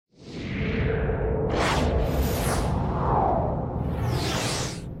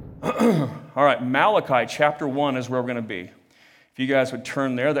All right, Malachi chapter 1 is where we're going to be. If you guys would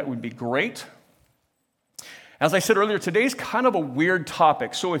turn there, that would be great. As I said earlier, today's kind of a weird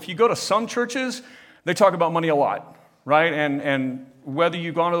topic. So if you go to some churches, they talk about money a lot, right? And whether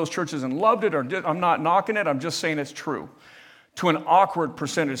you've gone to those churches and loved it or did, I'm not knocking it, I'm just saying it's true. To an awkward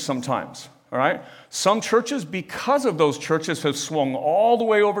percentage sometimes, all right? Some churches, because of those churches, have swung all the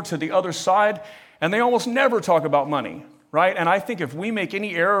way over to the other side, and they almost never talk about money, right? And I think if we make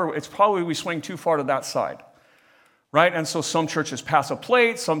any error, it's probably we swing too far to that side, right? And so some churches pass a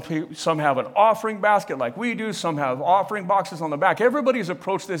plate, some have an offering basket like we do, some have offering boxes on the back. Everybody's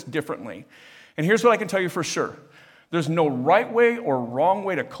approached this differently. And here's what I can tell you for sure. There's no right way or wrong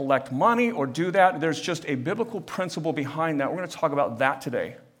way to collect money or do that. There's just a biblical principle behind that. We're going to talk about that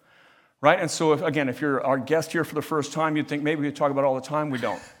today, right? And so, if you're our guest here for the first time, you'd think maybe we talk about it all the time. We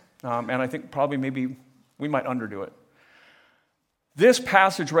don't. And I think probably maybe we might underdo it. This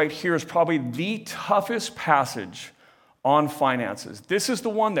passage right here is probably the toughest passage on finances. This is the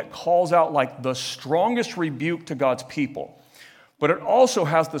one that calls out like the strongest rebuke to God's people. But it also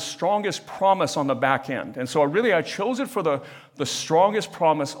has the strongest promise on the back end. And so I chose it for the strongest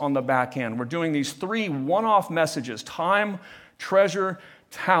promise on the back end. We're doing these 3 one-off messages, time, treasure,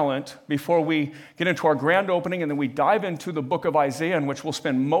 talent, before we get into our grand opening, and then we dive into the book of Isaiah, in which we'll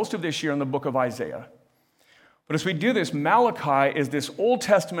spend most of this year in the book of Isaiah. But as we do this, Malachi is this Old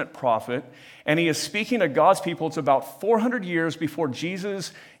Testament prophet, and he is speaking to God's people. It's about 400 years before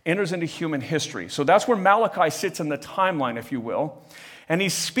Jesus enters into human history. So that's where Malachi sits in the timeline, if you will. And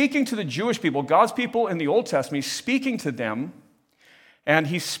he's speaking to the Jewish people, God's people in the Old Testament. He's speaking to them, and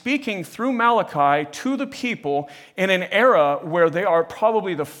he's speaking through Malachi to the people in an era where they are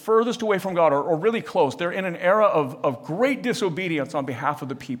probably the furthest away from God, or really close. They're in an era of great disobedience on behalf of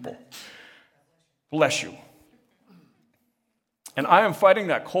the people. Bless you. And I am fighting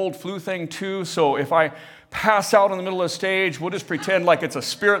that cold flu thing too, so if I pass out in the middle of the stage, we'll just pretend like it's a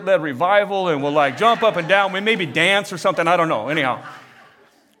spirit-led revival, and we'll like jump up and down, we maybe dance or something, I don't know, anyhow.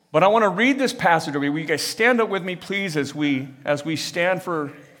 But I want to read this passage over you. Will you guys stand up with me, please, as we stand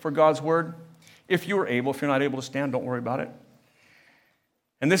for God's word? If you are able. If you're not able to stand, don't worry about it.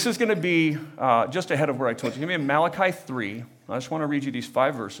 And this is going to be just ahead of where I told you. Give me Malachi 3. I just want to read you these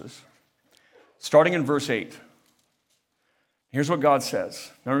 5 verses, starting in verse 8. Here's what God says.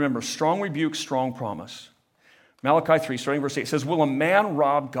 Now remember, strong rebuke, strong promise. Malachi 3, starting verse 8, says, "Will a man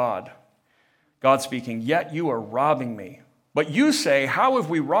rob God?" God speaking, "Yet you are robbing me. But you say, how have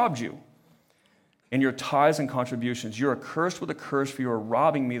we robbed you? In your tithes and contributions. You are cursed with a curse, for you are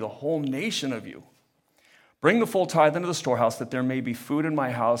robbing me, the whole nation of you. Bring the full tithe into the storehouse, that there may be food in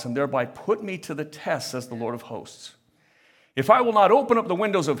my house, and thereby put me to the test, says the Lord of hosts. If I will not open up the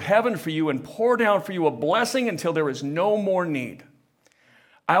windows of heaven for you and pour down for you a blessing until there is no more need,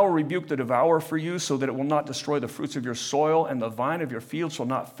 I will rebuke the devourer for you, so that it will not destroy the fruits of your soil, and the vine of your field shall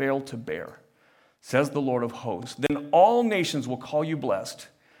not fail to bear, says the Lord of hosts. Then all nations will call you blessed,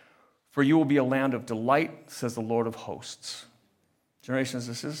 for you will be a land of delight, says the Lord of hosts." Generations,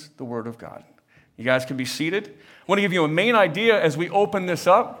 this is the word of God. You guys can be seated. I want to give you a main idea as we open this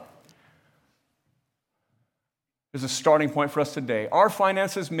up. There's a starting point for us today. Our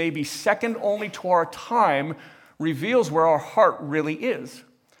finances may be second only to our time, reveals where our heart really is.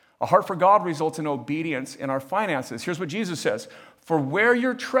 A heart for God results in obedience in our finances. Here's what Jesus says: "For where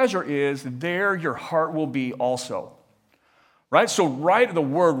your treasure is, there your heart will be also." Right? So the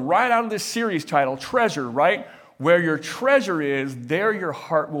word right out of this series title, treasure, right? Where your treasure is, there your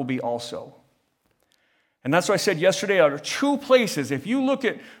heart will be also. And that's what I said yesterday. There are 2 places. If you look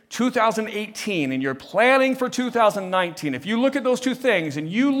at 2018 and you're planning for 2019, if you look at those 2 things and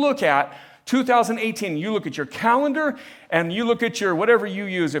you look at 2018, you look at your calendar and you look at your whatever you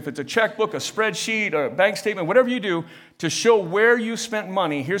use, if it's a checkbook, a spreadsheet, or a bank statement, whatever you do to show where you spent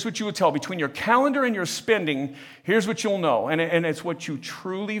money, here's what you would tell. Between your calendar and your spending, here's what you'll know. And it's what you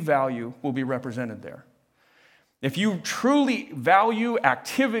truly value will be represented there. If you truly value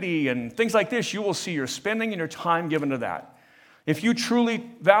activity and things like this, you will see your spending and your time given to that. If you truly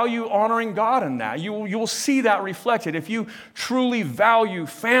value honoring God in that, you will see that reflected. If you truly value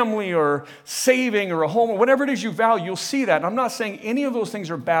family or saving or a home or whatever it is you value, you'll see that. And I'm not saying any of those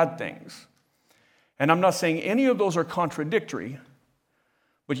things are bad things. And I'm not saying any of those are contradictory.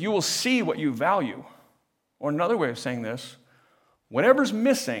 But you will see what you value. Or another way of saying this, whatever's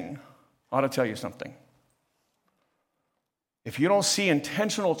missing ought to tell you something. If you don't see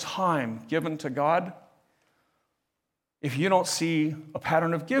intentional time given to God, if you don't see a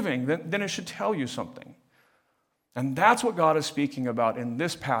pattern of giving, then it should tell you something. And that's what God is speaking about in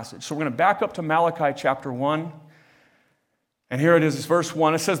this passage. So we're going to back up to Malachi chapter 1. And here it is, verse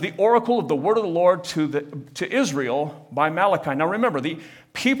 1. It says, the oracle of the word of the Lord to Israel by Malachi. Now remember, the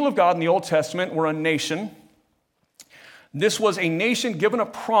people of God in the Old Testament were a nation. This was a nation given a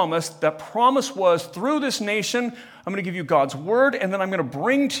promise. That promise was, through this nation, I'm going to give you God's word, and then I'm going to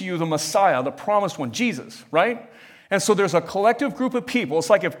bring to you the Messiah, the promised one, Jesus, right? And so there's a collective group of people. It's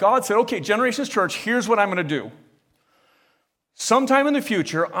like if God said, okay, Generations Church, here's what I'm going to do. Sometime in the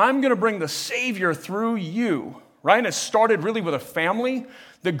future, I'm going to bring the Savior through you, right? And it started really with a family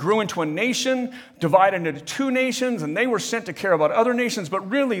that grew into a nation, divided into two nations, and they were sent to care about other nations. But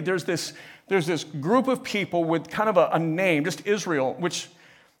really, there's this group of people with kind of a name, just Israel, which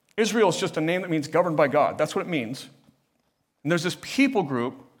Israel is just a name that means governed by God. That's what it means. And there's this people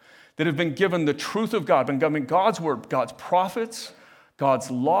group that have been given the truth of God, been given God's word, God's prophets,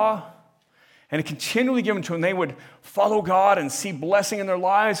 God's law, and it continually given to them. They would follow God and see blessing in their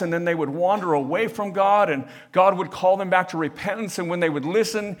lives, and then they would wander away from God, and God would call them back to repentance. And when they would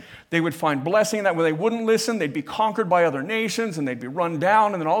listen, they would find blessing in that. When they wouldn't listen, they'd be conquered by other nations, and they'd be run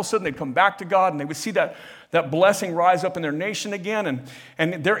down, and then all of a sudden they'd come back to God, and they would see that blessing rise up in their nation again.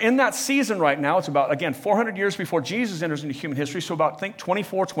 And they're in that season right now. It's about, again, 400 years before Jesus enters into human history, so about, I think,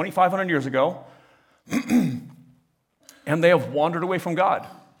 2,500 years ago. And they have wandered away from God.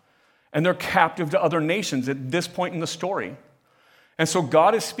 And they're captive to other nations at this point in the story. And so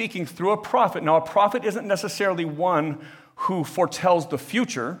God is speaking through a prophet. Now, a prophet isn't necessarily one who foretells the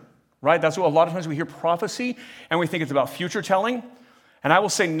future, right? That's what a lot of times we hear prophecy, and we think it's about future telling. And I will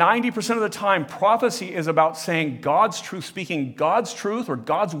say 90% of the time, prophecy is about saying God's truth, speaking God's truth or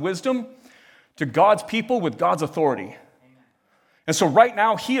God's wisdom to God's people with God's authority. And so right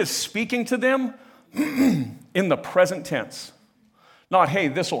now, he is speaking to them in the present tense. Not, hey,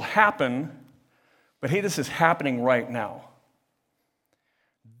 this will happen, but hey, this is happening right now.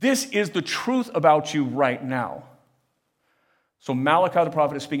 This is the truth about you right now. So Malachi the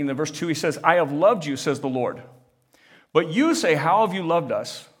prophet is speaking. In verse 2, he says, I have loved you, says the Lord. But you say, how have you loved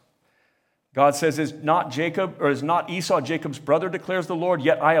us? God says, is not Esau Jacob's brother, declares the Lord?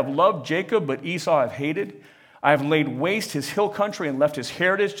 Yet I have loved Jacob, but Esau I have hated. I have laid waste his hill country and left his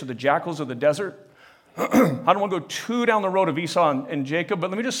heritage to the jackals of the desert. I don't want to go too down the road of Esau and Jacob, but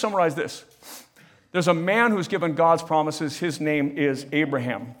let me just summarize this. There's a man who's given God's promises. His name is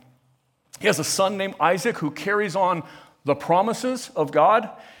Abraham. He has a son named Isaac who carries on the promises of God.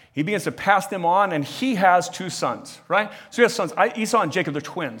 He begins to pass them on, and he has two sons, right? So he has sons, Esau and Jacob, they're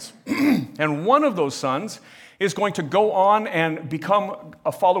twins. And one of those sons is going to go on and become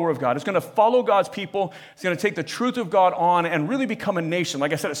a follower of God. It's going to follow God's people. It's going to take the truth of God on and really become a nation.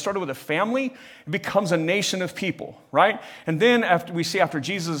 Like I said, it started with a family. It becomes a nation of people, right? And then after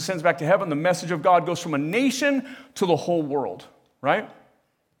Jesus ascends back to heaven, the message of God goes from a nation to the whole world, right?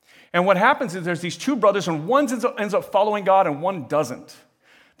 And what happens is there's these two brothers, and one ends up following God and one doesn't.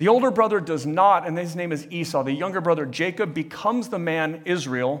 The older brother does not, and his name is Esau. The younger brother, Jacob, becomes the man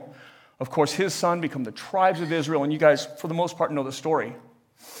Israel. Of course, his son become the tribes of Israel, and you guys, for the most part, know the story.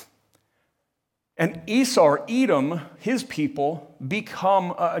 And Esau, or Edom, his people,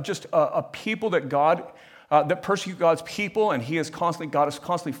 become just a people that that persecute God's people, and God is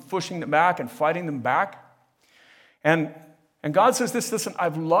constantly pushing them back and fighting them back. And God says this, listen,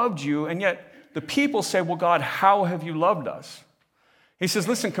 I've loved you, and yet the people say, well, God, how have you loved us? He says,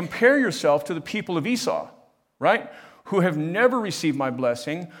 listen, compare yourself to the people of Esau, right? Who have never received my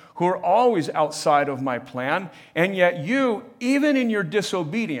blessing, who are always outside of my plan, and yet you, even in your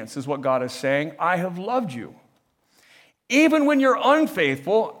disobedience, is what God is saying, I have loved you. Even when you're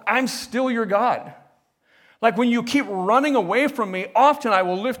unfaithful, I'm still your God. Like when you keep running away from me, often I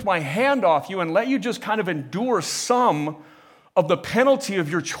will lift my hand off you and let you just kind of endure some of the penalty of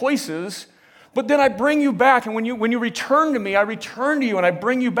your choices. But then I bring you back, and when you return to me, I return to you, and I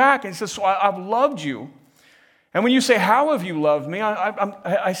bring you back. And he says, so I've loved you. And when you say, how have you loved me?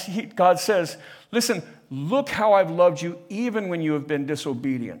 God says, listen, look how I've loved you even when you have been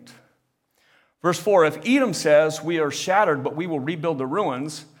disobedient. Verse 4, if Edom says, we are shattered, but we will rebuild the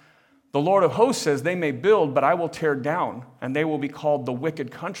ruins, the Lord of hosts says, they may build, but I will tear down, and they will be called the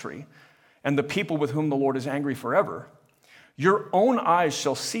wicked country, and the people with whom the Lord is angry forever. Your own eyes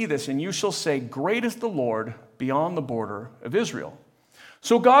shall see this, and you shall say, great is the Lord beyond the border of Israel.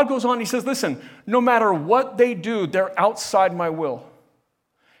 So God goes on, he says, listen, no matter what they do, they're outside my will.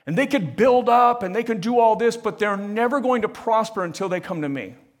 And they could build up and they can do all this, but they're never going to prosper until they come to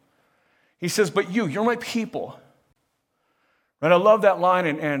me. He says, but you're my people. And I love that line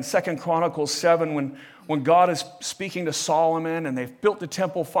in 2 Chronicles 7 when God is speaking to Solomon and they've built the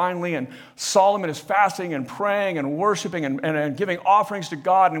temple finally, and Solomon is fasting and praying and worshiping and giving offerings to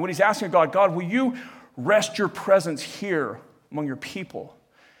God. And when he's asking God, will you rest your presence here among your people.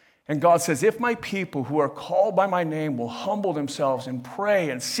 And God says, if my people who are called by my name will humble themselves and pray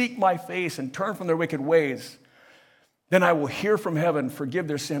and seek my face and turn from their wicked ways, then I will hear from heaven, forgive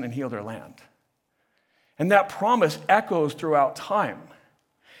their sin, and heal their land. And that promise echoes throughout time.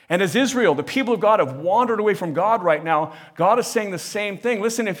 And as Israel, the people of God, have wandered away from God right now, God is saying the same thing.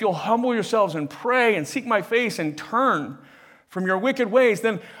 Listen, if you'll humble yourselves and pray and seek my face and turn from your wicked ways,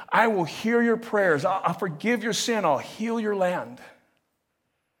 then I will hear your prayers. I'll forgive your sin. I'll heal your land.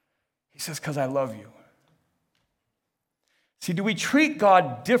 He says, because I love you. See, do we treat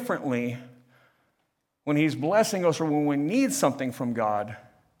God differently when he's blessing us or when we need something from God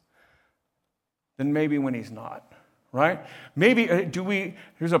than maybe when he's not? Right? Maybe,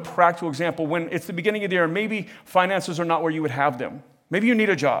 here's a practical example. When it's the beginning of the year, maybe finances are not where you would have them. Maybe you need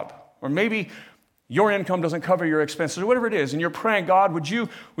a job. Or maybe your income doesn't cover your expenses, or whatever it is. And you're praying, God, would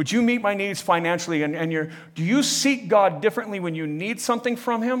you meet my needs financially? Do you seek God differently when you need something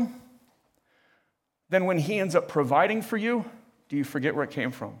from him than when he ends up providing for you? Do you forget where it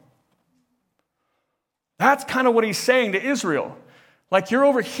came from? That's kind of what he's saying to Israel. Like, you're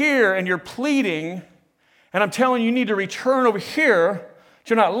over here and you're pleading, and I'm telling you, you need to return over here, but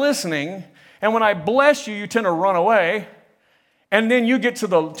you're not listening. And when I bless you, you tend to run away. And then you get to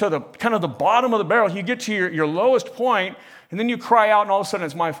the kind of the bottom of the barrel. You get to your lowest point, and then you cry out, and all of a sudden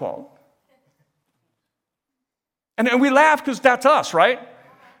it's my fault. And we laugh because that's us, right?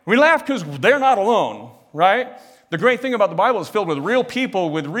 We laugh because they're not alone, right? The great thing about the Bible is filled with real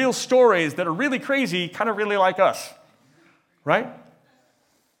people with real stories that are really crazy, kind of really like us, right?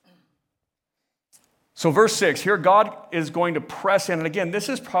 So verse 6, here God is going to press in. And again, this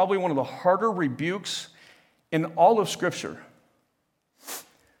is probably one of the harder rebukes in all of Scripture.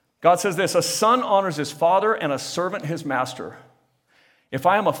 God says this, a son honors his father and a servant his master. If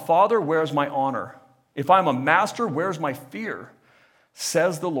I am a father, where's my honor? If I'm a master, where's my fear?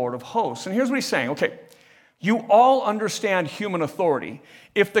 Says the Lord of hosts. And here's what he's saying. Okay, you all understand human authority.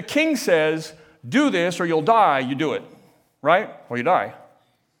 If the king says, do this or you'll die, you do it, right? Or you die.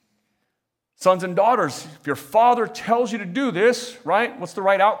 Sons and daughters, if your father tells you to do this, right, what's the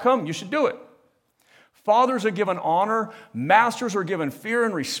right outcome? You should do it. Fathers are given honor. Masters are given fear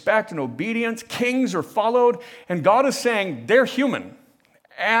and respect and obedience. Kings are followed. And God is saying, they're human.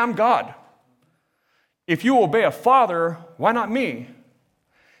 I'm God. If you obey a father, why not me?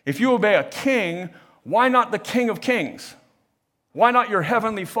 If you obey a king, why not the King of Kings? Why not your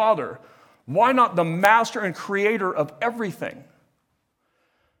heavenly Father? Why not the master and creator of everything?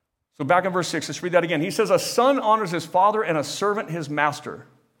 So back in verse 6, let's read that again. He says, a son honors his father and a servant his master.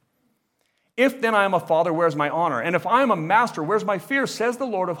 If then I am a father, where's my honor? And if I am a master, where's my fear? Says the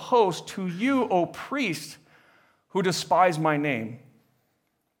Lord of hosts to you, O priests, who despise my name.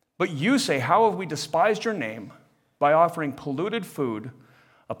 But you say, how have we despised your name? By offering polluted food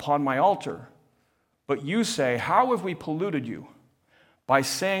upon my altar. But you say, how have we polluted you? By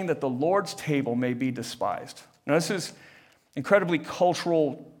saying that the Lord's table may be despised. Now this is incredibly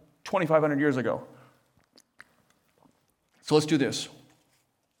cultural 2,500 years ago. So let's do this.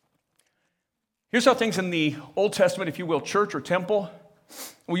 Here's how things in the Old Testament, if you will, church or temple,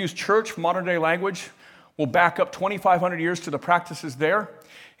 we use church for modern day language. We'll back up 2,500 years to the practices there.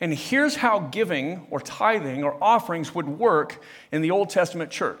 And here's how giving or tithing or offerings would work in the Old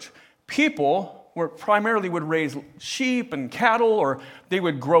Testament church. People primarily would raise sheep and cattle, or they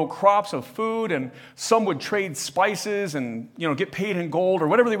would grow crops of food, and some would trade spices and get paid in gold or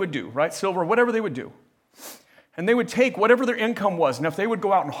whatever they would do, right? Silver, whatever they would do. And they would take whatever their income was, and if they would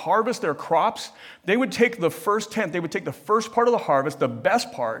go out and harvest their crops, they would take the first tenth, they would take the first part of the harvest, the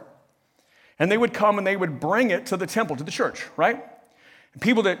best part, and they would come and they would bring it to the temple, to the church, right? And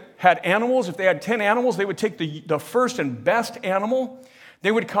people that had animals, if they had 10 animals, they would take the first and best animal.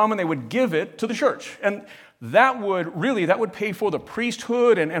 They would come and they would give it to the church. And that would pay for the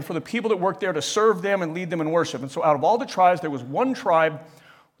priesthood and for the people that worked there to serve them and lead them in worship. And so out of all the tribes, there was one tribe,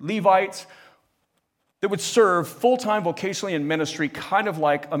 Levites, that would serve full-time vocationally in ministry, kind of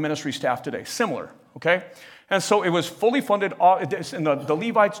like a ministry staff today, similar, okay? And so it was fully funded, and the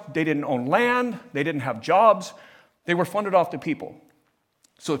Levites, they didn't own land, they didn't have jobs, they were funded off the people.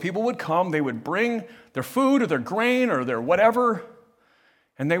 So the people would come, they would bring their food or their grain or their whatever,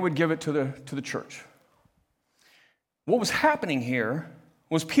 and they would give it to the church. What was happening here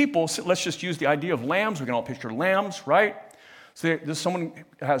was people, let's just use the idea of lambs. We can all picture lambs, right? So there's someone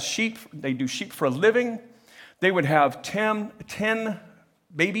has sheep. They do sheep for a living. They would have 10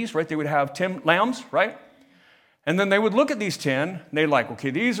 babies, right? They would have 10 lambs, right? And then they would look at these 10, and they'd like,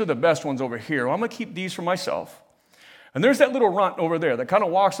 okay, these are the best ones over here. Well, I'm going to keep these for myself. And there's that little runt over there that kind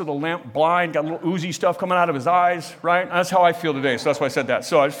of walks to the lamp blind, got a little oozy stuff coming out of his eyes, right? That's how I feel today, so that's why I said that.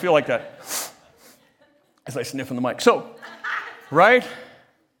 So I just feel like that as I sniff in the mic. So, right?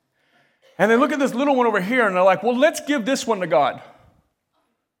 And they look at this little one over here, and they're like, well, let's give this one to God.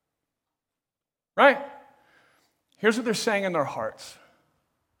 Right? Here's what they're saying in their hearts.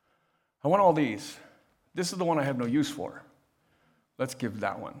 I want all these. This is the one I have no use for. Let's give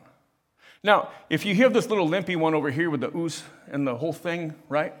that one. Now, if you have this little limpy one over here with the ooze and the whole thing,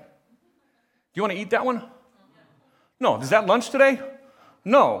 right? Do you want to eat that one? No. Is that lunch today?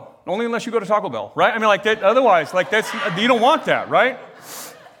 No. Only unless you go to Taco Bell, right? I mean, like that. Otherwise, like that's you don't want that, right?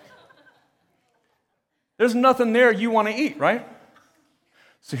 There's nothing there you want to eat, right?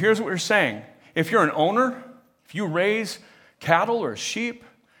 So here's what we're saying. If you're an owner, if you raise cattle or sheep,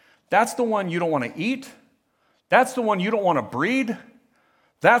 that's the one you don't want to eat. That's the one you don't want to breed.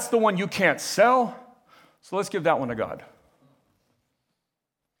 That's the one you can't sell. So let's give that one to God.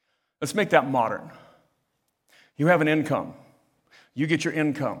 Let's make that modern. You have an income. You get your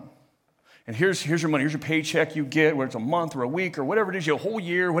income. And here's your money. Here's your paycheck you get, whether it's a month or a week or whatever it is, a whole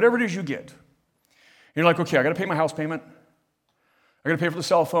year, whatever it is you get. And you're like, okay, I got to pay my house payment. I got to pay for the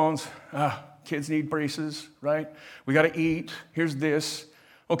cell phones. Kids need braces, right? We got to eat. Here's this.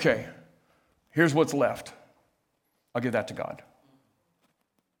 Okay, here's what's left. I'll give that to God.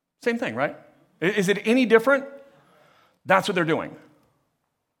 Same thing, right? Is it any different? That's what they're doing.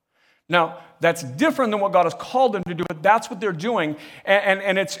 Now, that's different than what God has called them to do, but that's what they're doing.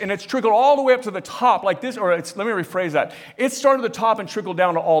 And it's trickled all the way up to the top like this, or let me rephrase that. It started at the top and trickled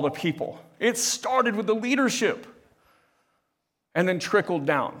down to all the people. It started with the leadership and then trickled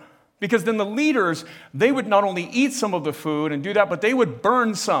down. Because then the leaders, they would not only eat some of the food and do that, but they would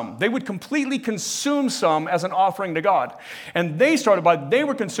burn some. They would completely consume some as an offering to God. And they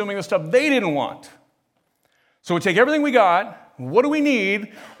were consuming the stuff they didn't want. So we take everything we got, what do we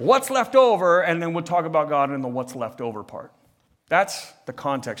need, what's left over, and then we'll talk about God in the what's left over part. That's the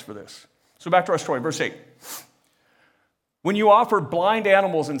context for this. So back to our story, verse 8. When you offer blind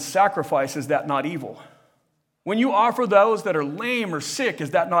animals in sacrifice, is that not evil? When you offer those that are lame or sick,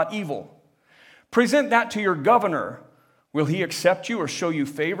 is that not evil? Present that to your governor. Will he accept you or show you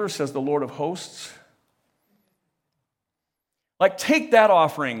favor, says the Lord of hosts? Like, take that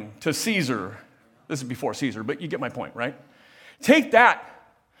offering to Caesar. This is before Caesar, but you get my point, right? Take that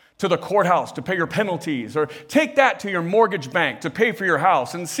to the courthouse to pay your penalties, or take that to your mortgage bank to pay for your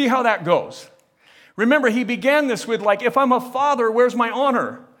house, and see how that goes. Remember, he began this with, like, if I'm a father, where's my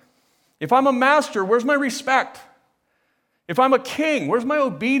honor? If I'm a master, where's my respect? If I'm a king, where's my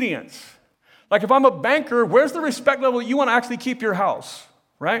obedience? Like if I'm a banker, where's the respect level that you want to actually keep your house,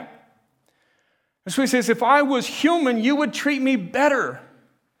 right? And so he says, if I was human, you would treat me better.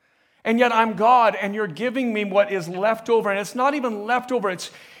 And yet I'm God, and you're giving me what is left over. And it's not even left over.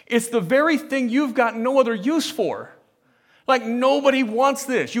 It's the very thing you've got no other use for. Like nobody wants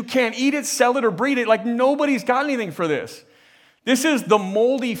this. You can't eat it, sell it, or breed it. Like nobody's got anything for this. This is the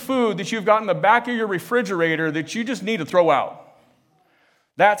moldy food that you've got in the back of your refrigerator that you just need to throw out.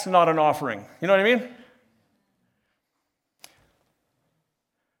 That's not an offering. You know what I mean?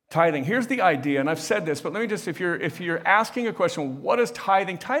 Tithing. Here's the idea, and I've said this, but let me just, if you're asking a question, what is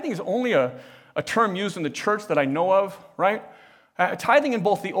tithing? Tithing is only a term used in the church that I know of, right? Tithing in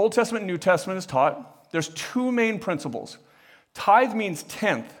both the Old Testament and New Testament is taught. There's two main principles. Tithe means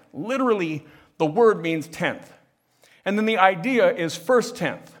tenth. Literally, the word means tenth. And then the idea is first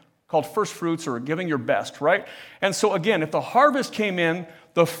tenth, called first fruits or giving your best, right? And so again, if the harvest came in,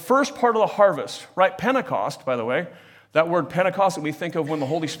 the first part of the harvest, right? Pentecost, by the way, that word Pentecost that we think of when the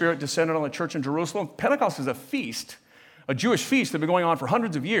Holy Spirit descended on the church in Jerusalem, Pentecost is a feast, a Jewish feast that had been going on for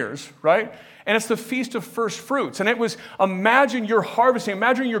hundreds of years, right? And it's the feast of first fruits. And it was, imagine you're harvesting,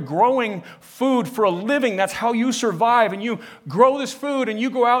 imagine you're growing food for a living. That's how you survive. And you grow this food and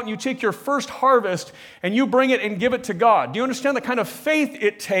you go out and you take your first harvest and you bring it and give it to God. Do you understand the kind of faith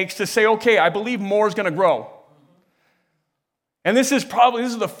it takes to say, okay, I believe more is going to grow? And this is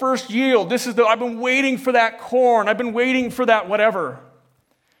the first yield. I've been waiting for that corn. I've been waiting for that whatever.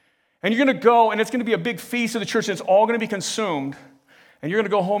 And you're going to go, and it's going to be a big feast of the church, and it's all going to be consumed. And you're going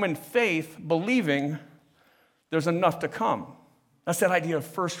to go home in faith, believing there's enough to come. That's that idea of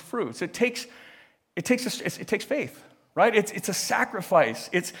first fruits. It takes faith, right? It's a sacrifice.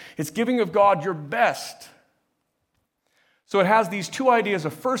 It's giving of God your best. So it has these two ideas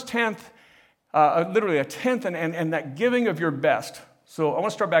of first tenth, literally a tenth, and that giving of your best. So I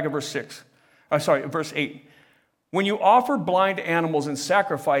want to start back at verse 8. When you offer blind animals in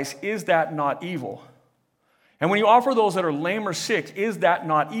sacrifice, is that not evil? And when you offer those that are lame or sick, is that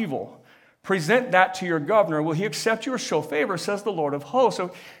not evil? present that to your governor. Will he accept you or show favor, says the Lord of hosts.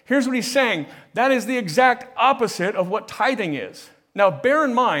 So here's what he's saying. That is the exact opposite of what tithing is. Now, bear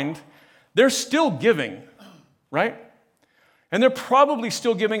in mind, they're still giving, right? And they're probably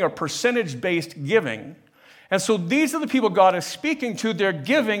still giving a percentage-based giving. And so these are the people God is speaking to. They're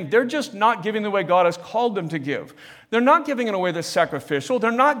giving. They're just not giving the way God has called them to give. They're not giving in a way that's sacrificial.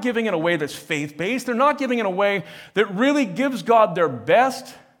 They're not giving in a way that's faith-based. They're not giving in a way that really gives God their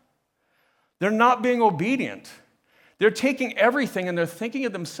best. They're not being obedient. They're taking everything and they're thinking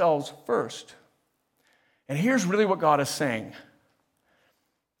of themselves first. And here's really what God is saying.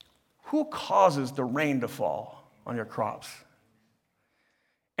 Who causes the rain to fall on your crops?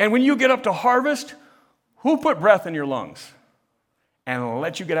 And when you get up to harvest, who put breath in your lungs and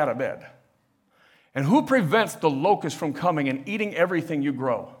let you get out of bed? And who prevents the locust from coming and eating everything you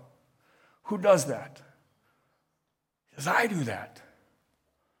grow? Who does that? Because I do that.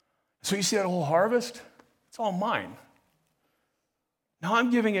 So you see that whole harvest? It's all mine. Now I'm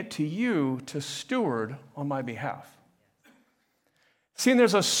giving it to you to steward on my behalf. See, and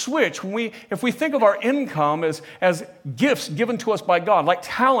there's a switch. If we think of our income as gifts given to us by God, like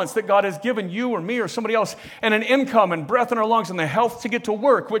talents that God has given you or me or somebody else, and an income and breath in our lungs and the health to get to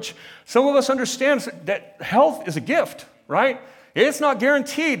work, which some of us understand that health is a gift, right? It's not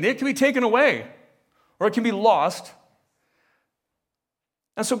guaranteed. It can be taken away or it can be lost.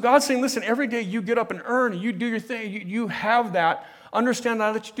 And so God's saying, listen, every day you get up and earn, you do your thing, you have that. Understand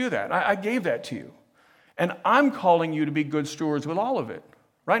now that you do that. I gave that to you. And I'm calling you to be good stewards with all of it,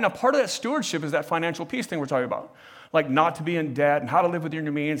 right? Now, part of that stewardship is that financial peace thing we're talking about, like not to be in debt and how to live within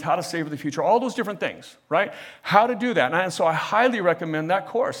your means, how to save for the future, all those different things, right? How to do that. And so I highly recommend that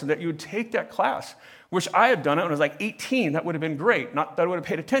course and that you would take that class. Wish I had done it when I was like 18. That would have been great. Not that I would have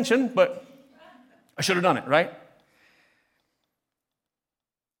paid attention, but I should have done it, right?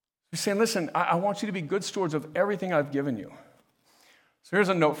 You're saying, listen, I want you to be good stewards of everything I've given you. So here's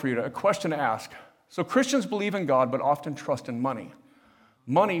a note for you, a question to ask. So Christians believe in God, but often trust in money.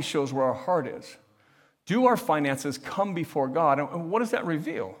 Money shows where our heart is. Do our finances come before God? And what does that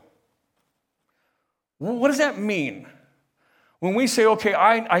reveal? What does that mean? When we say, okay,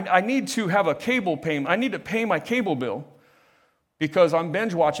 I need to have a cable payment, I need to pay my cable bill because I'm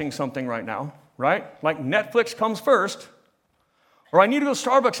binge watching something right now, right? Like Netflix comes first. Or I need to go to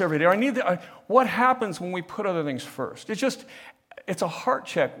Starbucks every day. What happens when we put other things first? It's a heart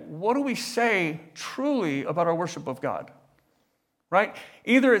check. What do we say truly about our worship of God? Right?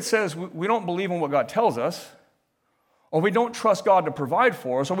 Either it says we don't believe in what God tells us, or we don't trust God to provide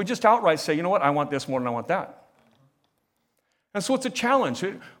for us, or we just outright say, you know what, I want this more than I want that. And so it's a challenge.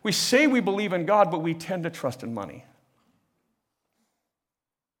 We say we believe in God, but we tend to trust in money.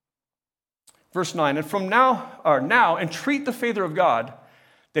 Verse 9, and from now, entreat the favor of God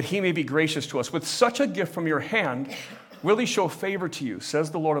that he may be gracious to us. With such a gift from your hand, will he show favor to you,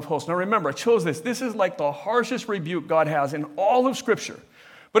 says the Lord of hosts. Now remember, I chose this. This is like the harshest rebuke God has in all of Scripture.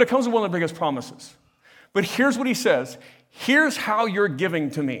 But it comes with one of the biggest promises. But here's what he says. Here's how you're giving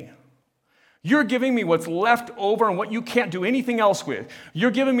to me. You're giving me what's left over and what you can't do anything else with.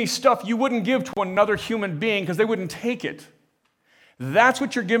 You're giving me stuff you wouldn't give to another human being because they wouldn't take it. That's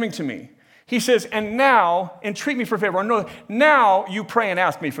what you're giving to me. He says, and now, entreat me for favor. Or no, now you pray and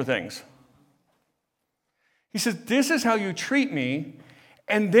ask me for things. He says, this is how you treat me.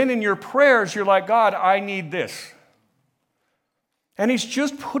 And then in your prayers, you're like, God, I need this. And he's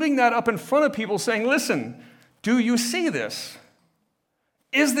just putting that up in front of people saying, listen, do you see this?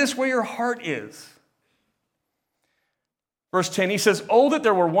 Is this where your heart is? Verse 10, he says, oh, that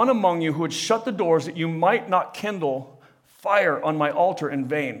there were one among you who would shut the doors that you might not kindle fire on my altar in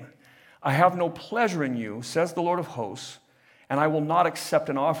vain. I have no pleasure in you, says the Lord of hosts, and I will not accept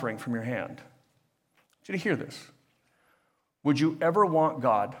an offering from your hand. I want you to hear this. Would you ever want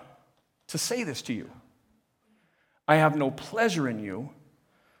God to say this to you? I have no pleasure in you.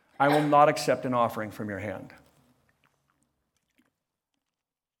 I will not accept an offering from your hand.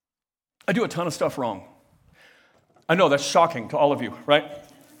 I do a ton of stuff wrong. I know that's shocking to all of you, right?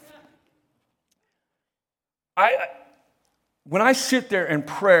 When I sit there in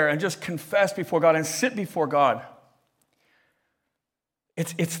prayer and just confess before God and sit before God,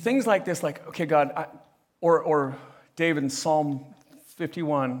 it's things like this, like, okay, God, or David in Psalm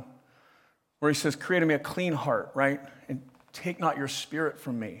 51, where he says, create in me a clean heart, right? And take not your spirit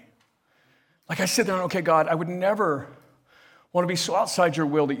from me. Like I sit there and, okay, God, I would never want to be so outside your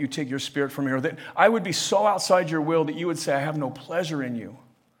will that you take your spirit from me, or that I would be so outside your will that you would say, I have no pleasure in you,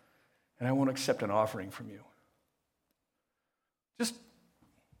 and I won't accept an offering from you. Just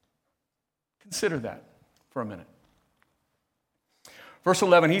consider that for a minute. Verse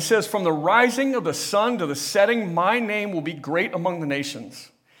 11, he says, from the rising of the sun to the setting, my name will be great among the nations.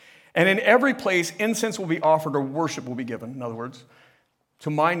 And in every place, incense will be offered, or worship will be given, in other words, to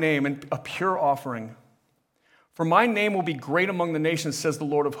my name, and a pure offering. For my name will be great among the nations, says the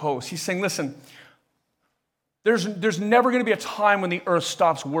Lord of hosts. He's saying, listen, there's never going to be a time when the earth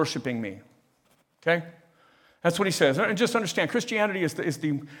stops worshiping me. Okay? That's what he says. And just understand, Christianity is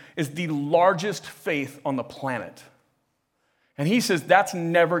the largest faith on the planet. And he says that's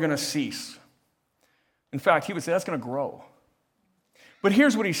never going to cease. In fact, he would say that's going to grow. But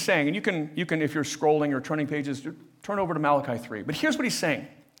here's what he's saying, and you can, if you're scrolling or turning pages, turn over to Malachi 3. But here's what he's saying.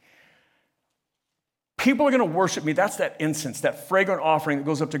 People are going to worship me. That's that incense, that fragrant offering that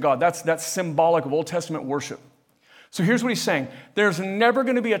goes up to God. That's symbolic of Old Testament worship. So here's what he's saying. There's never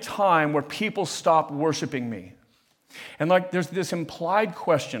going to be a time where people stop worshiping me. And like there's this implied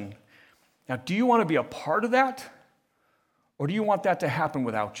question. Now, do you want to be a part of that? Or do you want that to happen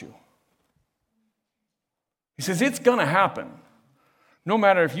without you? He says it's going to happen. No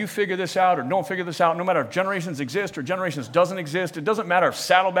matter if you figure this out or don't figure this out, no matter if generations exist or generations doesn't exist, it doesn't matter if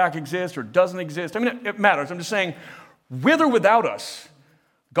Saddleback exists or doesn't exist. I mean, it matters. I'm just saying, with or without us,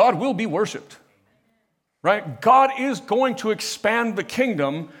 God will be worshiped. Right? God is going to expand the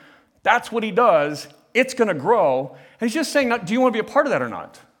kingdom. That's what he does. It's going to grow. And he's just saying, do you want to be a part of that or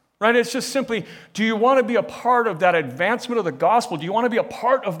not? Right? It's just simply, do you want to be a part of that advancement of the gospel? Do you want to be a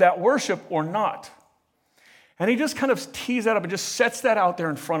part of that worship or not? And he just kind of tees that up and just sets that out there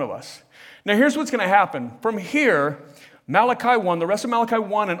in front of us. Now, here's what's going to happen. From here, Malachi 1, the rest of Malachi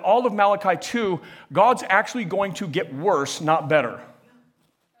 1 and all of Malachi 2, God's actually going to get worse, not better.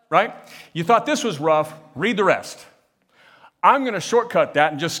 Right? You thought this was rough, read the rest. I'm going to shortcut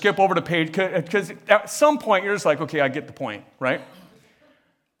that and just skip over to page, because at some point you're just like, okay, I get the point, right?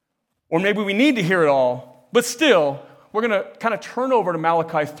 Or maybe we need to hear it all, but still, we're going to kind of turn over to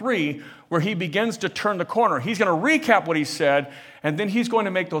Malachi 3, where he begins to turn the corner. He's going to recap what he said, and then he's going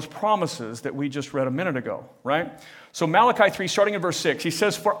to make those promises that we just read a minute ago, right? So Malachi 3, starting in verse 6, he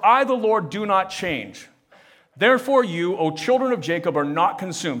says, for I, the Lord, do not change. Therefore you, O children of Jacob, are not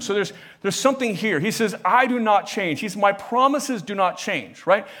consumed. So there's something here. He says, I do not change. My promises do not change,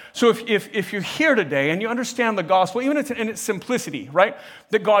 right? So if you're here today and you understand the gospel, even in its simplicity, right?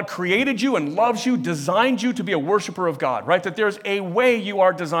 That God created you and loves you, designed you to be a worshiper of God, right? That there's a way you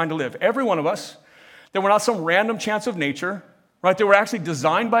are designed to live. Every one of us. That we're not some random chance of nature, right? That we're actually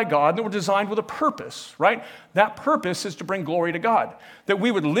designed by God, that we're designed with a purpose, right? That purpose is to bring glory to God. That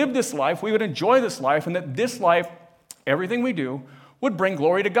we would live this life, we would enjoy this life, and that this life, everything we do, would bring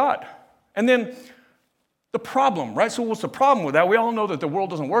glory to God. And then the problem, right? So what's the problem with that? We all know that the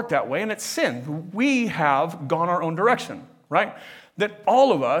world doesn't work that way, and it's sin. We have gone our own direction, right? That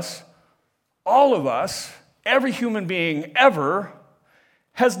all of us, every human being ever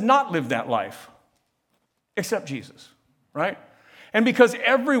has not lived that life, except Jesus, right? And because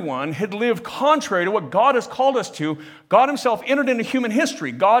everyone had lived contrary to what God has called us to, God himself entered into human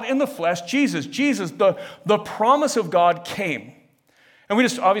history. God in the flesh, Jesus, the promise of God came. And we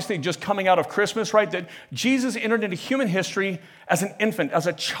obviously just coming out of Christmas, right? That Jesus entered into human history as an infant, as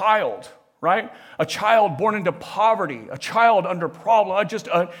a child, right? A child born into poverty, a child under problem,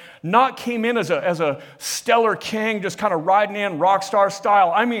 not came in as a stellar king, just kind of riding in rock star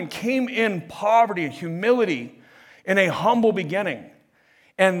style. I mean, came in poverty and humility, in a humble beginning,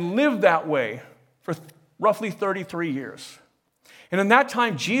 and lived that way for roughly 33 years. And in that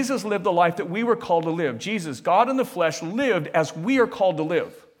time, Jesus lived the life that we were called to live. Jesus, God in the flesh, lived as we are called to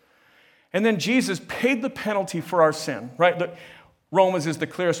live. And then Jesus paid the penalty for our sin, right? Romans is the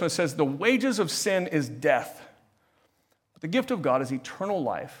clearest one. It says, the wages of sin is death. But the gift of God is eternal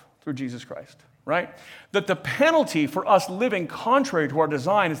life through Jesus Christ. Right? That the penalty for us living contrary to our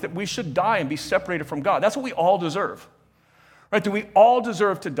design is that we should die and be separated from God. That's what we all deserve. Right? That we all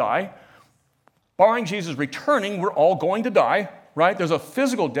deserve to die. Barring Jesus returning, we're all going to die. Right? There's a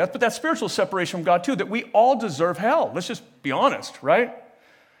physical death, but that's spiritual separation from God too, that we all deserve hell. Let's just be honest, right?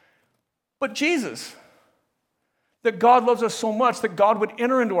 But Jesus, that God loves us so much that God would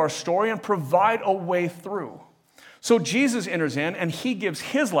enter into our story and provide a way through. So Jesus enters in and he gives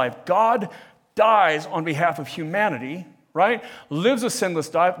his life. God dies on behalf of humanity, right? Lives a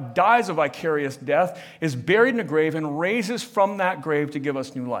sinless life, dies a vicarious death, is buried in a grave, and raises from that grave to give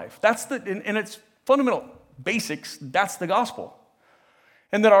us new life. That's in its fundamental basics, that's the gospel.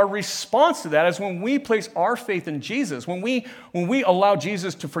 And that our response to that is when we place our faith in Jesus, when we allow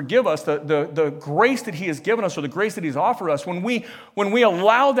Jesus to forgive us, the grace that he has given us or the grace that he's offered us, when we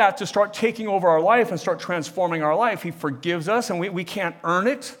allow that to start taking over our life and start transforming our life, he forgives us and we can't earn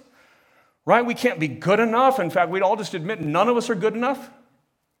it. right? We can't be good enough. In fact, we'd all just admit none of us are good enough.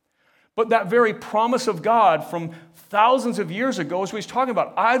 But that very promise of God from thousands of years ago is what he's talking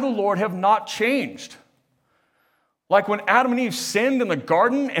about. I, the Lord, have not changed. Like when Adam and Eve sinned in the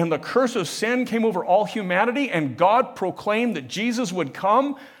garden and the curse of sin came over all humanity and God proclaimed that Jesus would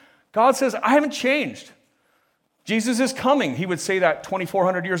come, God says, I haven't changed. Jesus is coming. He would say that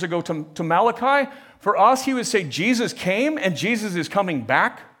 2,400 years ago to Malachi. For us, he would say Jesus came and Jesus is coming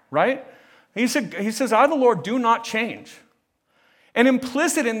back, right? He says, I, the Lord, do not change. And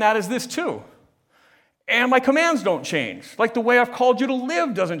implicit in that is this too. And my commands don't change. Like the way I've called you to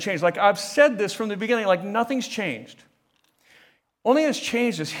live doesn't change. Like I've said this from the beginning, like nothing's changed. Only has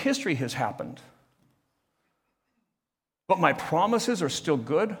changed is history has happened. But my promises are still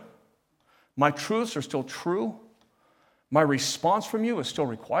good. My truths are still true. My response from you is still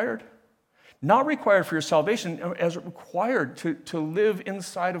required. Not required for your salvation, as required to live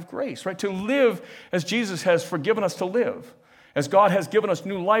inside of grace, right? To live as Jesus has forgiven us to live. As God has given us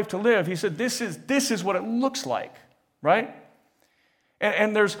new life to live, he said, this is what it looks like, right?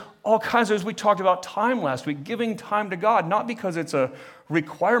 And there's all kinds of, as we talked about time last week, giving time to God, not because it's a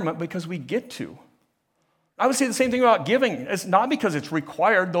requirement, because we get to. I would say the same thing about giving. It's not because it's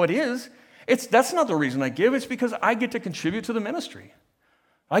required, though it is. That's not the reason I give. It's because I get to contribute to the ministry.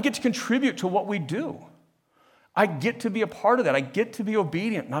 I get to contribute to what we do. I get to be a part of that. I get to be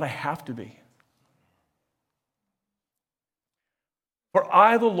obedient, not I have to be. For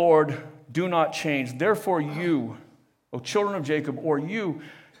I, the Lord, do not change. Therefore you, O children of Jacob, or you,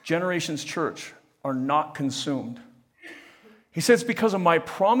 Generations Church, are not consumed. He says, because of my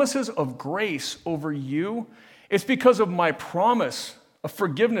promises of grace over you, it's because of my promise of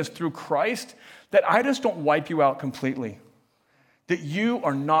forgiveness through Christ that I just don't wipe you out completely, that you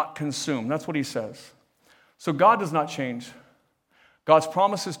are not consumed. That's what he says. So God does not change. God's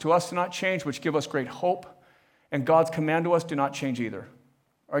promises to us do not change, which give us great hope. And God's command to us do not change either.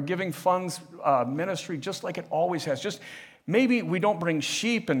 Our giving funds ministry, just like it always has. Just maybe we don't bring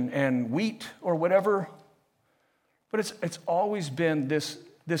sheep and wheat or whatever, but it's always been this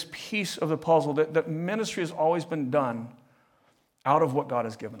piece of the puzzle that ministry has always been done out of what God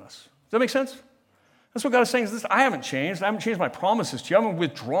has given us. Does that make sense? That's what God is saying is this: I haven't changed. I haven't changed my promises to you. I haven't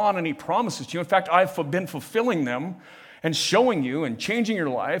withdrawn any promises to you. In fact, I've been fulfilling them and showing you and changing your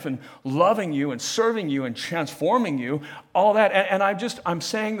life and loving you and serving you and transforming you, all that. And I'm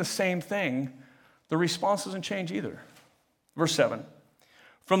saying the same thing. The response doesn't change either. Verse 7.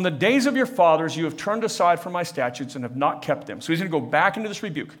 From the days of your fathers, you have turned aside from my statutes and have not kept them. So he's going to go back into this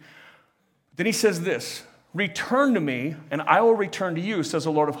rebuke. Then he says this: return to me and I will return to you, says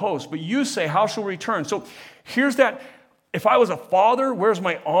the Lord of hosts. But you say, how shall we return? So here's that. If I was a father, where's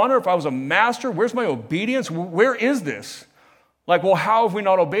my honor? If I was a master, where's my obedience? Where is this? Like, well, how have we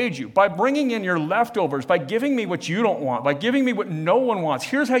not obeyed you? By bringing in your leftovers, by giving me what you don't want, by giving me what no one wants.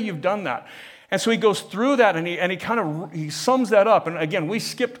 Here's how you've done that. And so he goes through that and he sums that up. And again, we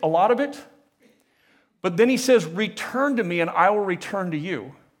skipped a lot of it. But then he says, return to me and I will return to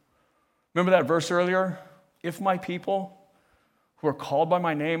you. Remember that verse earlier? If my people who are called by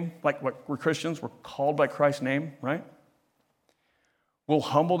my name, like what we're Christians, we're called by Christ's name, right? Will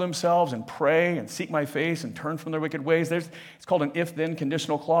humble themselves and pray and seek my face and turn from their wicked ways. It's called an if-then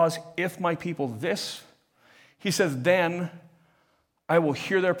conditional clause. If my people this, he says, then I will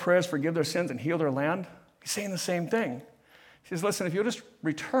hear their prayers, forgive their sins, and heal their land. He's saying the same thing. He says, listen, if you'll just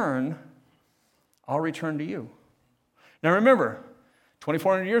return, I'll return to you. Now remember,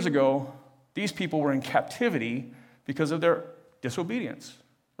 2,400 years ago, these people were in captivity because of their disobedience,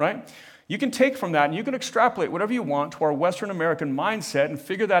 right? You can take from that and you can extrapolate whatever you want to our Western American mindset and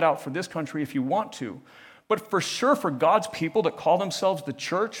figure that out for this country if you want to. But for sure, for God's people that call themselves the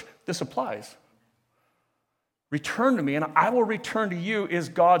church, this applies. Return to me and I will return to you is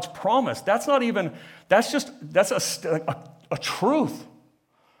God's promise. That's a truth.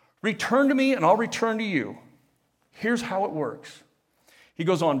 Return to me and I'll return to you. Here's how it works. He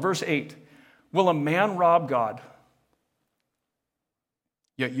goes on, verse 8. Will a man rob God?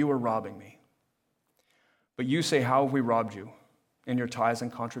 Yet you are robbing me. But you say, how have we robbed you? In your tithes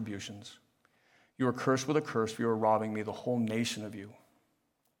and contributions. You are cursed with a curse, for you are robbing me, the whole nation of you.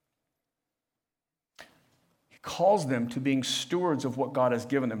 He calls them to being stewards of what God has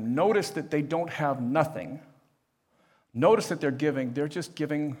given them. Notice that they don't have nothing. Notice that they're just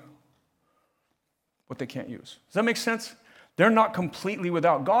giving what they can't use. Does that make sense? They're not completely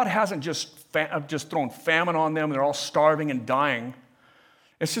without. God hasn't just thrown famine on them. They're all starving and dying.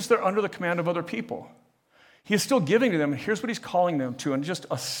 It's just they're under the command of other people. He is still giving to them, and here's what he's calling them to, and just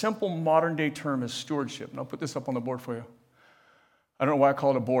a simple modern-day term is stewardship. And I'll put this up on the board for you. I don't know why I call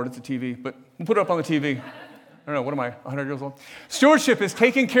it a board, it's a TV, but we'll put it up on the TV. I don't know, what am I, 100 years old? Stewardship is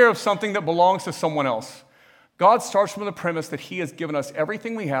taking care of something that belongs to someone else. God starts from the premise that he has given us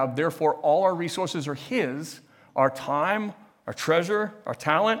everything we have, therefore all our resources are his, our time, our treasure, our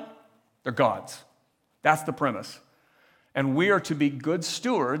talent, they're God's. That's the premise. And we are to be good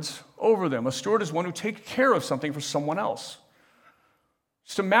stewards over them. A steward is one who takes care of something for someone else.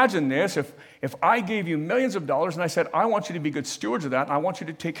 Just imagine this, if I gave you millions of dollars and I said, I want you to be good stewards of that, and I want you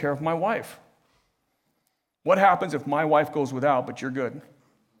to take care of my wife. What happens if my wife goes without, but you're good?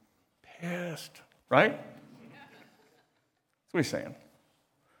 Pissed, right? That's what he's saying.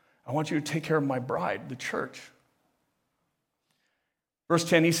 I want you to take care of my bride, the church. Verse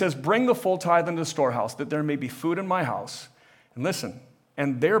 10, he says, bring the full tithe into the storehouse, that there may be food in my house. And listen,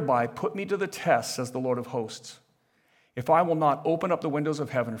 and thereby put me to the test, says the Lord of hosts, if I will not open up the windows of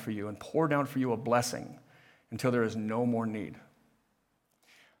heaven for you and pour down for you a blessing until there is no more need.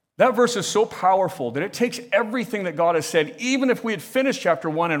 That verse is so powerful that it takes everything that God has said, even if we had finished chapter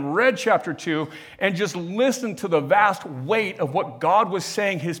 1 and read chapter 2 and just listened to the vast weight of what God was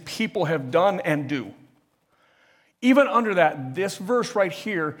saying his people have done and do. Even under that, this verse right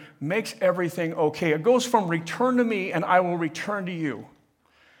here makes everything okay. It goes from return to me and I will return to you.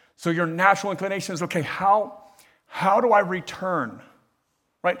 So your natural inclination is, okay, how do I return?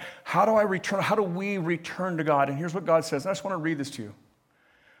 Right? How do I return? How do we return to God? And here's what God says. And I just want to read this to you.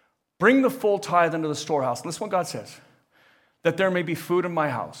 Bring the full tithe into the storehouse. Listen what God says. That there may be food in my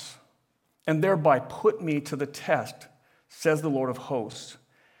house, and thereby put me to the test, says the Lord of hosts.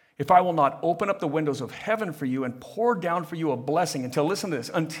 If I will not open up the windows of heaven for you and pour down for you a blessing until, listen to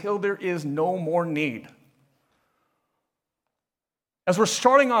this, until there is no more need. As we're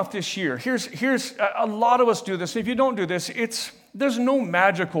starting off this year, here's a lot of us do this. If you don't do this, there's no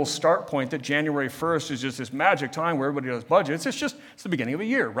magical start point that January 1st is just this magic time where everybody does budgets. It's the beginning of a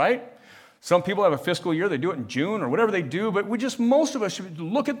year, right? Some people have a fiscal year, they do it in June or whatever they do, but most of us should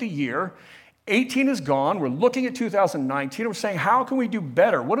look at the year. 18 is gone, we're looking at 2019, and we're saying, how can we do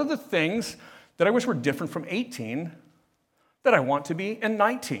better? What are the things that I wish were different from 18 that I want to be in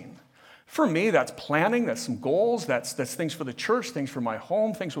 19? For me, that's planning, that's some goals, that's things for the church, things for my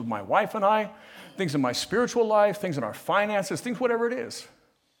home, things with my wife and I, things in my spiritual life, things in our finances, things whatever it is.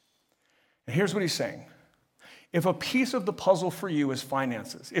 And here's what he's saying. If a piece of the puzzle for you is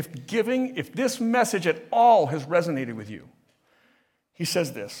finances, if this message at all has resonated with you, he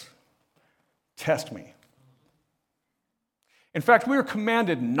says this, test me. In fact, we are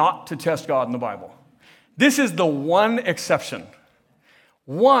commanded not to test God in the Bible. This is the one exception.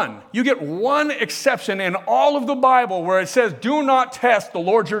 You get one exception in all of the Bible where it says, do not test the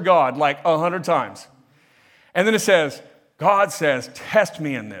Lord your God, like 100 times. And then it says, God says, test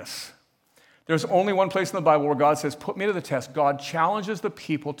me in this. There's only one place in the Bible where God says, put me to the test. God challenges the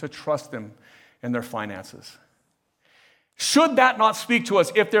people to trust them in their finances. Should that not speak to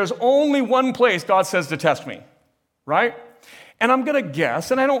us if there's only one place God says to test me, right? And I'm going to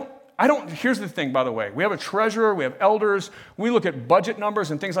guess, and I don't, here's the thing, by the way. We have a treasurer, we have elders, we look at budget numbers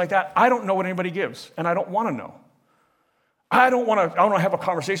and things like that. I don't know what anybody gives, and I don't want to know. I don't want to have a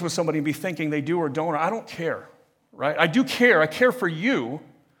conversation with somebody and be thinking they do or don't. I don't care, right? I do care. I care for you,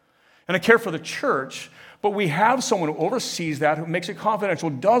 and I care for the church, but we have someone who oversees that, who makes it confidential,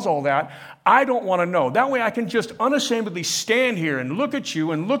 does all that. I don't want to know. That way I can just unashamedly stand here and look at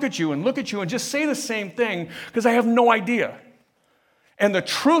you and look at you and look at you and just say the same thing because I have no idea. And the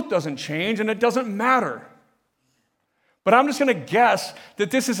truth doesn't change, and it doesn't matter. But I'm just going to guess that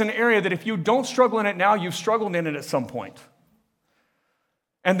this is an area that if you don't struggle in it now, you've struggled in it at some point.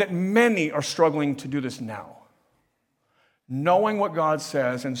 And that many are struggling to do this now. Knowing what God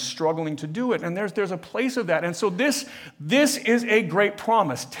says and struggling to do it. And there's a place of that. And so this is a great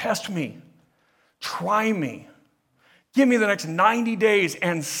promise. Test me. Try me. Give me the next 90 days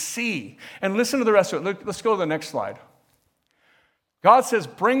and see. And listen to the rest of it. Let's go to the next slide. God says,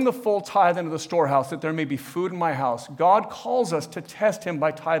 bring the full tithe into the storehouse that there may be food in my house. God calls us to test him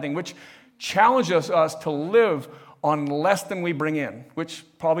by tithing, which challenges us to live on less than we bring in, which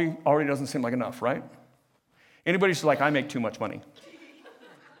probably already doesn't seem like enough, right? Anybody who's like, I make too much money?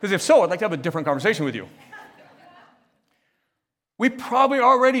 Because if so, I'd like to have a different conversation with you. We probably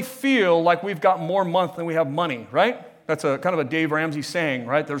already feel like we've got more month than we have money, right? That's a kind of a Dave Ramsey saying,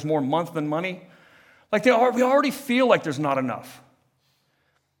 right? There's more month than money. Like we already feel like there's not enough.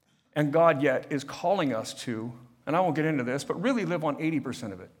 And God yet is calling us to, and I won't get into this, but really live on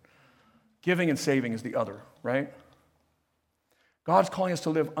 80% of it. Giving and saving is the other, right? God's calling us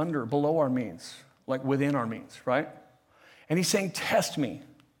to live below our means, like within our means, right? And he's saying, test me,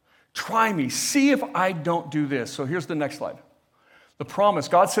 try me, see if I don't do this. So here's the next slide. The promise,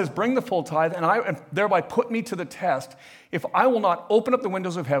 God says, bring the full tithe, and thereby put me to the test if I will not open up the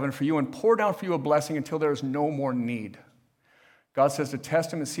windows of heaven for you and pour down for you a blessing until there is no more need. God says to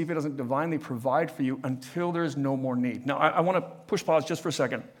test him and see if he doesn't divinely provide for you until there is no more need. Now, I want to push pause just for a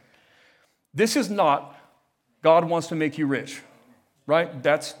second. This is not God wants to make you rich, right?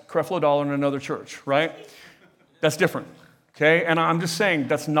 That's Creflo Dollar in another church, right? That's different, okay? And I'm just saying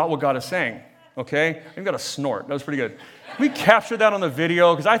that's not what God is saying, okay? You've got a snort. That was pretty good. We captured that on the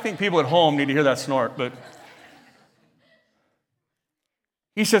video because I think people at home need to hear that snort, but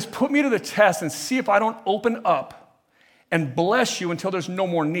he says, put me to the test and see if I don't open up and bless you until there's no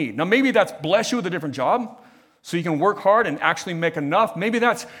more need. Now, maybe that's bless you with a different job so you can work hard and actually make enough. Maybe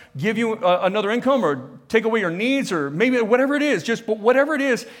that's give you another income or take away your needs or maybe whatever it is. But whatever it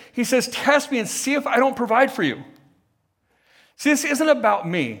is, he says, test me and see if I don't provide for you. See, this isn't about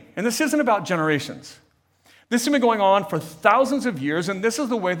me, and this isn't about generations. This has been going on for thousands of years, and this is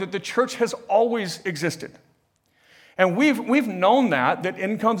the way that the church has always existed. And we've known that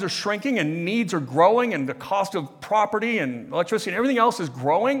incomes are shrinking and needs are growing and the cost of property and electricity and everything else is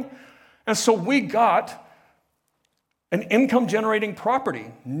growing. And so we got an income-generating property,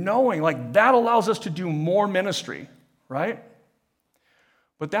 knowing like that allows us to do more ministry, right?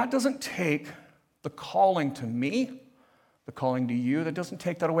 But that doesn't take the calling to me, the calling to you. That doesn't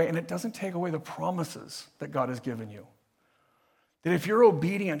take that away, and it doesn't take away the promises that God has given you. That if you're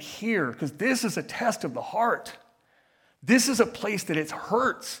obedient here, because this is a test of the heart, this is a place that it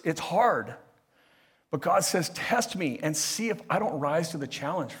hurts, it's hard. But God says, test me and see if I don't rise to the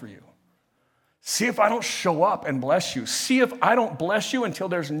challenge for you. See if I don't show up and bless you. See if I don't bless you until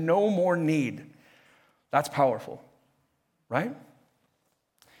there's no more need. That's powerful, right?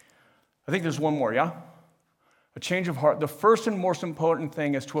 I think there's one more, yeah? A change of heart. The first and most important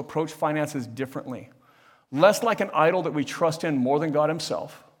thing is to approach finances differently. Less like an idol that we trust in more than God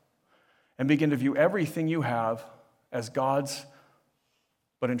himself, and begin to view everything you have as God's,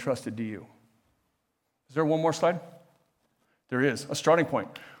 but entrusted to you. Is there one more slide? There is, a starting point.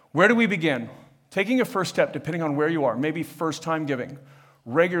 Where do we begin? Taking a first step, depending on where you are, maybe first-time giving,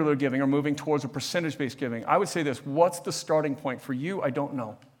 regular giving, or moving towards a percentage-based giving. I would say this, what's the starting point for you? I don't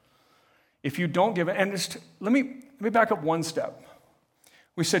know. If you don't give it, and let me back up one step.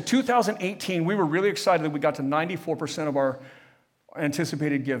 We said 2018, we were really excited that we got to 94% of our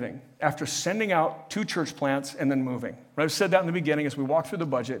anticipated giving after sending out 2 church plants and then moving. Right? I said that in the beginning as we walked through the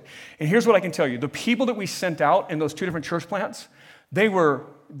budget. And here's what I can tell you. The people that we sent out in those 2 different church plants, they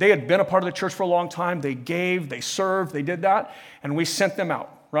had been a part of the church for a long time. They gave, they served, they did that, and we sent them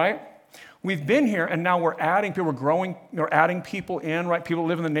out, right? We've been here, and now we're adding people, we're growing, we're adding people in, right? People who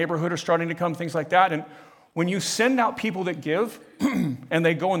live in the neighborhood are starting to come, things like that. And when you send out people that give, and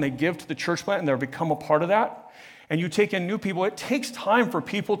they go and they give to the church plant, and they become a part of that, and you take in new people, it takes time for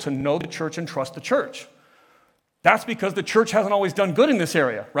people to know the church and trust the church. That's because the church hasn't always done good in this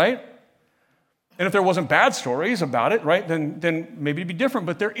area, right? And if there wasn't bad stories about it, right, then maybe it'd be different.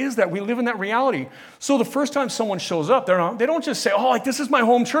 But there is that. We live in that reality. So the first time someone shows up, they don't just say, oh, like, this is my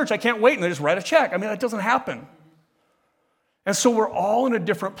home church, I can't wait, and they just write a check. I mean, that doesn't happen. And so we're all in a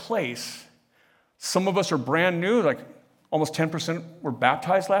different place. Some of us are brand new, like almost 10% were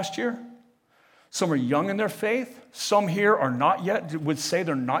baptized last year. Some are young in their faith. Some here are not yet, would say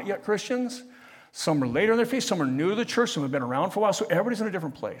they're not yet Christians. Some are later in their faith. Some are new to the church. Some have been around for a while. So everybody's in a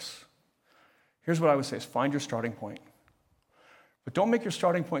different place. Here's what I would say is find your starting point. But don't make your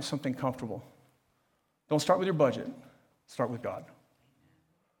starting point something comfortable. Don't start with your budget. Start with God.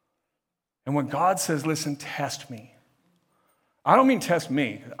 And when God says, listen, test me. I don't mean test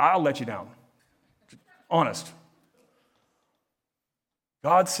me. I'll let you down. Honest.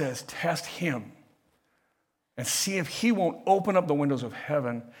 God says, test him and see if he won't open up the windows of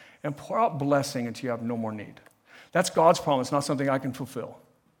heaven and pour out blessing until you have no more need. That's God's promise, not something I can fulfill.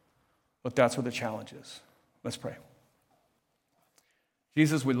 But that's where the challenge is. Let's pray.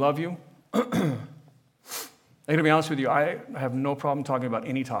 Jesus, we love you. I'm going to be honest with you, I have no problem talking about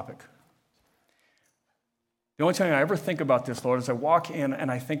any topic. The only time I ever think about this, Lord, is I walk in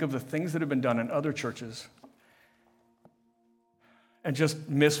and I think of the things that have been done in other churches and just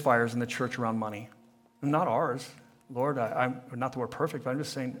misfires in the church around money. Not ours. Lord, I'm not that we're perfect, but I'm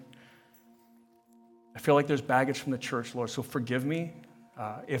just saying, I feel like there's baggage from the church, Lord, so forgive me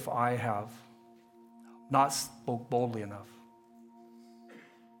if I have not spoke boldly enough.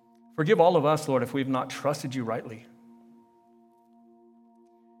 Forgive all of us, Lord, if we've not trusted you rightly.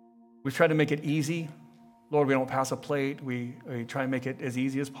 We've tried to make it easy. Lord, we don't pass a plate. We try and make it as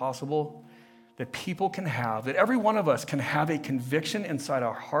easy as possible that people can have, that every one of us can have a conviction inside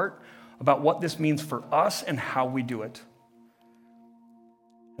our heart about what this means for us and how we do it.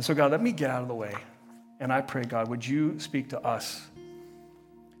 And so, God, let me get out of the way. And I pray, God, would you speak to us?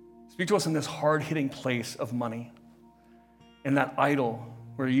 Speak to us in this hard-hitting place of money, in that idol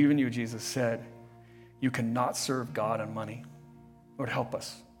where even you, Jesus, said, you cannot serve God and money. Lord, help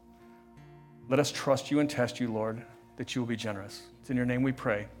us. Let us trust you and test you, Lord, that you will be generous. It's in your name we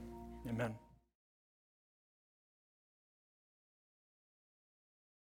pray. Amen.